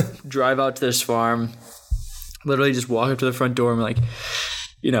 Drive out to this farm. Literally just walk up to the front door and be like,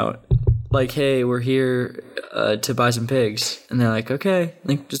 like, "Hey, we're here to buy some pigs." And they're like, "Okay,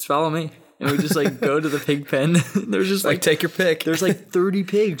 like just follow me." And we just like go to the pig pen. There's just like take your pick. There's like 30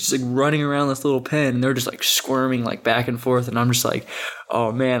 pigs just like running around this little pen, and they're just like squirming like back and forth. And I'm just like,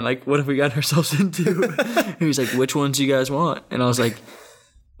 "Oh man, like what have we gotten ourselves into?" And he's like, "Which ones do you guys want?" And I was like,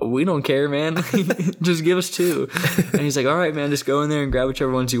 "We don't care, man. Just give us 2." And he's like, "All right, man, just go in there and grab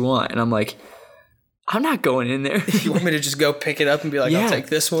whichever ones you want." And I'm like, "I'm not going in there." You want me to just go pick it up and be like, "I'll take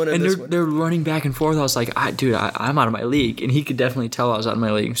this one and this one"? They're running back and forth. I was like, I'm out of my league. And he could definitely tell I was out of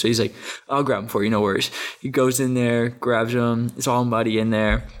my league. So he's like, "I'll grab them for you, no worries." He goes in there, grabs them. It's all muddy in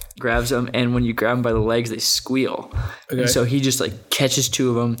there. Grabs them. And when you grab them by the legs, they squeal. Okay. And so he just like catches 2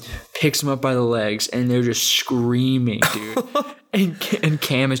 of them, picks them up by the legs, and they're just screaming, dude. and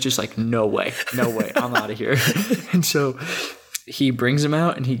Cam is just like, no way, I'm out of here." And so he brings them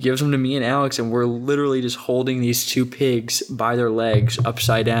out and he gives them to me and Alex, and we're literally just holding these 2 pigs by their legs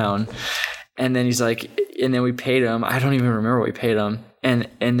upside down. And then he's like, and then we paid him. I don't even remember what we paid him. And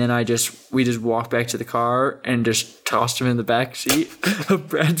then we just walked back to the car and just tossed him in the back seat of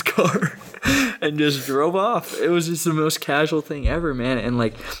Brad's car and just drove off. It was just the most casual thing ever, man. And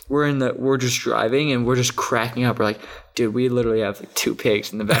like we're just driving and we're just cracking up. We're like, "Dude, we literally have like 2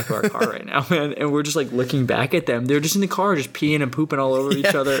 pigs in the back of our car right now, man." And we're just like looking back at them. They're just in the car, just peeing and pooping all over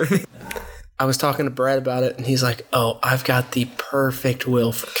each other. I was talking to Brad about it, and he's like, "Oh, I've got the perfect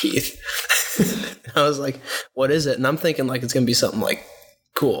will for Keith." I was like, "What is it?" And I'm thinking like it's gonna be something like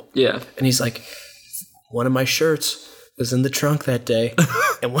cool. Yeah. And he's like, one of my shirts was in the trunk that day,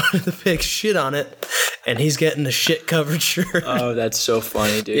 and one of the pigs shit on it, and he's getting a shit-covered shirt. Oh, that's so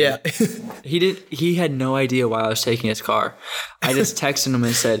funny, dude. Yeah. He had no idea why I was taking his car. I just texted him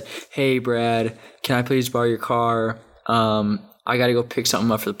and said, hey, Brad, can I please borrow your car? I got to go pick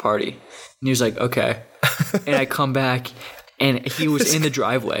something up for the party. And he was like, okay. And I come back, and he was in the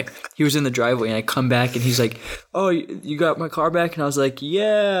driveway. And I come back, and he's like, oh, you got my car back? And I was like,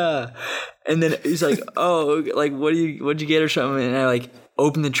 yeah. And then he's like, oh, like, what'd you get or something? And I like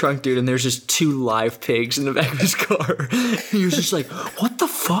opened the trunk, dude, and there's just 2 live pigs in the back of his car. And he was just like, what the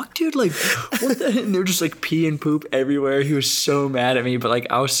fuck, dude? Like, what the? And they're just like pee and poop everywhere. He was so mad at me, but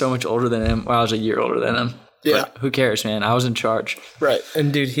like I was so much older than him. Well, I was a year older than him. Yeah. But who cares, man? I was in charge. Right.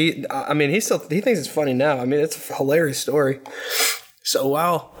 And dude, he thinks it's funny now. I mean, it's a hilarious story. So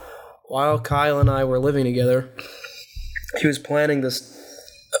while Kyle and I were living together, he was planning this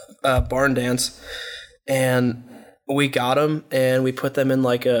barn dance, and we got them and we put them in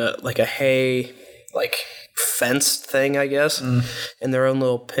like a hay like fenced thing, I guess, in their own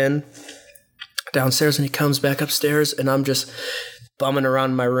little pen downstairs. And he comes back upstairs, and I'm just bumming around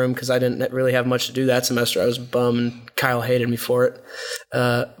in my room because I didn't really have much to do that semester. I was bummed, and Kyle hated me for it.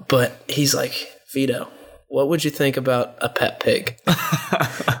 But he's like, Vito, what would you think about a pet pig?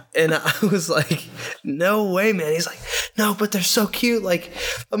 And I was like, no way, man. He's like, no, but they're so cute. Like,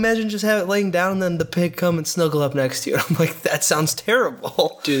 imagine just have it laying down and then the pig come and snuggle up next to you. I'm like, that sounds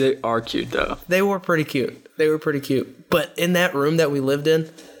terrible. Dude, they are cute, though. They were pretty cute. But in that room that we lived in,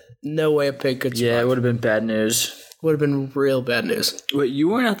 no way a pig could survive. Yeah, it would have been bad news. Would have been real bad news. Wait, you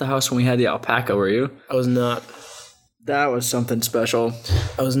weren't at the house when we had the alpaca, were you? I was not. That was something special.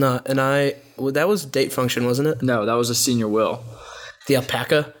 I was not. And that was date function, wasn't it? No, that was a senior will. The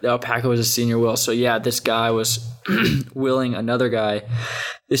alpaca? The alpaca was a senior will. So yeah, this guy was willing another guy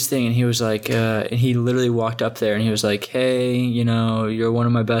this thing, and he was like, and he literally walked up there and he was like, hey, you know, you're one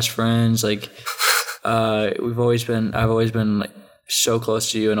of my best friends. Like, I've always been like so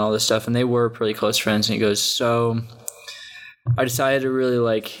close to you and all this stuff. And they were pretty close friends. And he goes, so I decided to really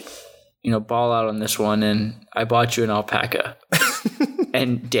like, you know, ball out on this one, and I bought you an alpaca.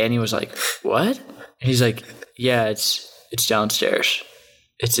 And Danny was like, what? And he's like, yeah, it's downstairs.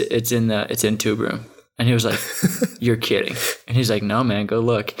 It's in tube room. And he was like, you're kidding. And he's like, no, man, go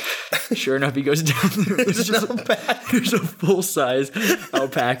look. Sure enough, he goes down there. There's a full-size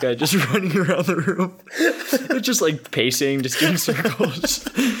alpaca just running around the room. It's just like pacing, just doing circles.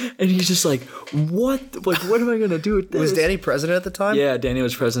 And he's just like, what? Like, what am I going to do with this? Was Danny president at the time? Yeah, Danny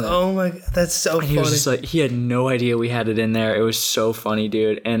was president. Oh my God, that's so funny. He was just like, he had no idea we had it in there. It was so funny,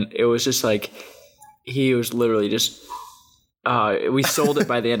 dude. And it was just like, he was literally just... we sold it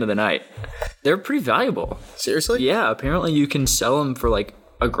by the end of the night. They're pretty valuable. Seriously? Yeah, apparently you can sell them for like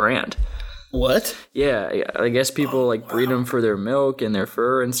 $1,000. What? Yeah, I guess people breed them for their milk and their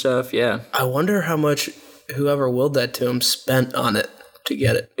fur and stuff. Yeah. I wonder how much whoever willed that to him spent on it to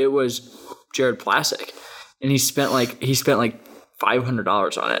get it. It was Jared Plasek, and he spent like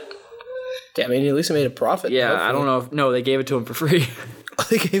 $500 on it. Yeah, I mean, at least he made a profit. Yeah, hopefully. I don't know. No, they gave it to him for free.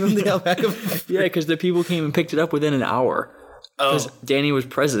 They gave him the alpaca. Yeah, because the people came and picked it up within an hour. Because Danny was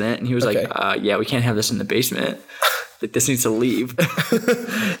president, and he was like, yeah, we can't have this in the basement. Like, this needs to leave.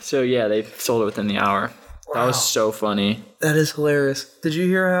 So, yeah, they sold it within the hour. Wow. That was so funny. That is hilarious. Did you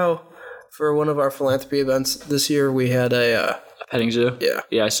hear how, for one of our philanthropy events this year, we had a petting zoo? Yeah.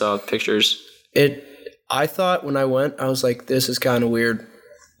 Yeah, I saw pictures. I thought when I went, I was like, this is kind of weird.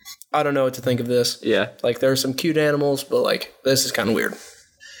 I don't know what to think of this. Yeah. Like, there are some cute animals, but, like, this is kind of weird.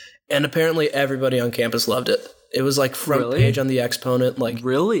 And apparently everybody on campus loved it. It was like front page on the Exponent. Like,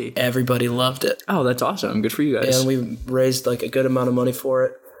 really? Everybody loved it. Oh, that's awesome. Good for you guys. And we raised like a good amount of money for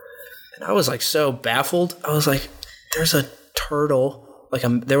it. And I was like so baffled. I was like, there's a turtle.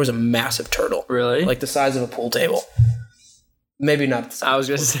 There was a massive turtle. Really? Like the size of a pool table. Maybe not the size. I was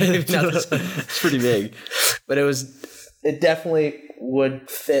going to say, it's pretty big. But it definitely would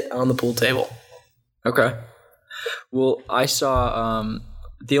fit on the pool table. Okay. Well, I saw...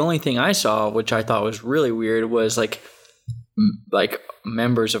 the only thing I saw, which I thought was really weird, was like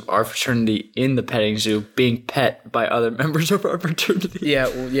members of our fraternity in the petting zoo being pet by other members of our fraternity. Yeah,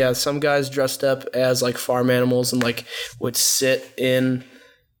 well, yeah. Some guys dressed up as like farm animals and like would sit in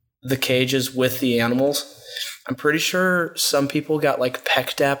the cages with the animals. I'm pretty sure some people got like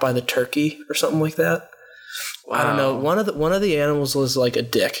pecked at by the turkey or something like that. Wow. I don't know. One of the animals was like a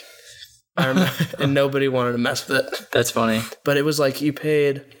dick. I remember, and nobody wanted to mess with it. That's funny. But it was like you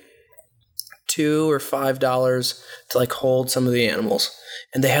paid $2 or $5 to like hold some of the animals,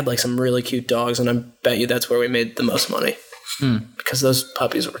 and they had like some really cute dogs, and I bet you that's where we made the most money. because those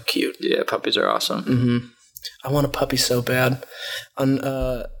puppies were cute. Yeah, puppies are awesome. I want a puppy so bad.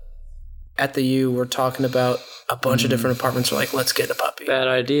 At the U, we're talking about a bunch of different apartments. We're like, let's get a puppy. Bad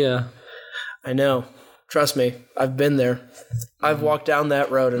idea. I know. Trust me. I've been there. I've walked down that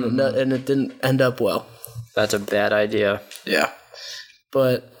road and it didn't end up well. That's a bad idea. Yeah.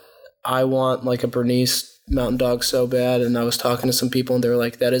 But I want like a Bernese mountain dog so bad, and I was talking to some people and they were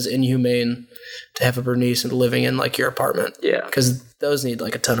like, that is inhumane to have a Bernese and living in like your apartment. Yeah. Because those need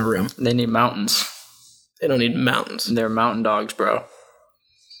like a ton of room. They need mountains. They don't need mountains. They're mountain dogs, bro.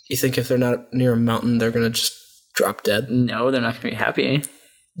 You think if they're not near a mountain, they're going to just drop dead? No, they're not going to be happy.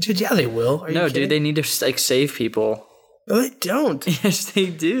 Dude, yeah, they will. No, dude, they need to like save people. No, they don't. Yes, they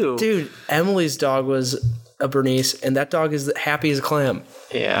do. Dude, Emily's dog was a Bernese, and that dog is happy as a clam.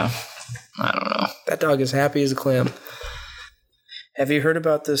 Yeah. I don't know. That dog is happy as a clam. Have you heard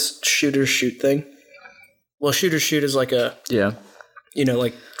about this shoot or shoot thing? Well, shoot or shoot is like a... Yeah. You know,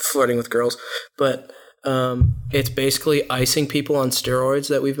 like flirting with girls. But it's basically icing people on steroids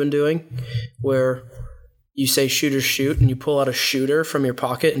that we've been doing, where you say shoot or shoot, and you pull out a shooter from your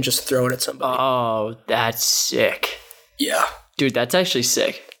pocket and just throw it at somebody. Oh, that's sick. Yeah. Dude, that's actually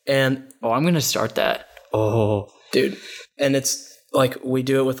sick. And... Oh, I'm going to start that. Oh. Dude. And it's... Like, we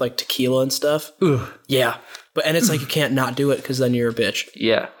do it with, like, tequila and stuff. Ooh. Yeah. And it's like you can't not do it because then you're a bitch.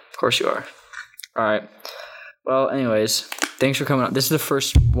 Yeah, of course you are. All right. Well, anyways, thanks for coming on. This is the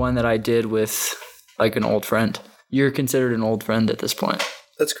first one that I did with, like, an old friend. You're considered an old friend at this point.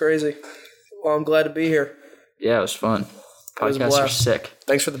 That's crazy. Well, I'm glad to be here. Yeah, it was fun. Podcasts are sick.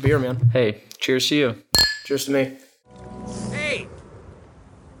 Thanks for the beer, man. Hey, cheers to you. Cheers to me. Hey!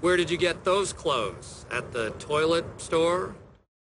 Where did you get those clothes? At the toilet store?